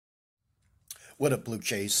What up, Blue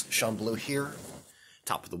Jays? Sean Blue here.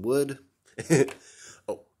 Top of the wood.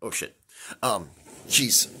 oh shit.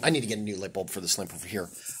 Jeez, I need to get a new light bulb for this lamp over here.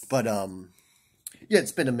 But, yeah,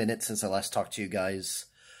 it's been a minute since I last talked to you guys.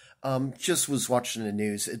 Just was watching the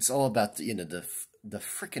news. It's all about, the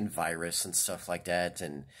frickin' virus and stuff like that,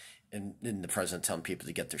 and the president telling people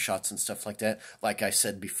to get their shots and stuff like that. Like I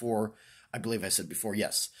said before, I believe I said before,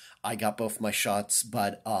 yes, I got both my shots,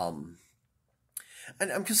 but, and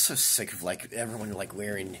I'm just so sick of, everyone,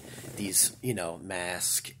 wearing these,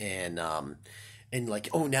 masks, and now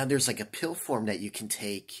there's, a pill form that you can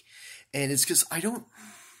take, and it's just, I don't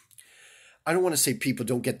want to say people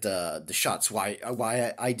don't get the shots, why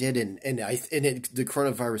I did, and the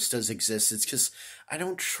coronavirus does exist. It's just, I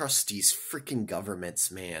don't trust these freaking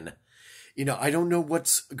governments, man. I don't know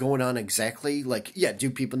what's going on exactly, yeah,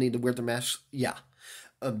 do people need to wear their masks? Yeah.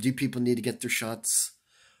 Do people need to get their shots?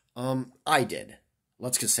 I did.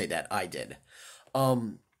 Let's just say that I did.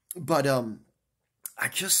 But I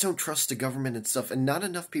just don't trust the government and stuff, and not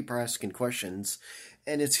enough people are asking questions,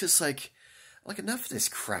 and it's just enough of this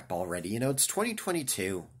crap already. It's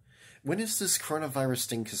 2022. When is this coronavirus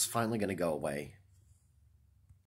thing just finally going to go away?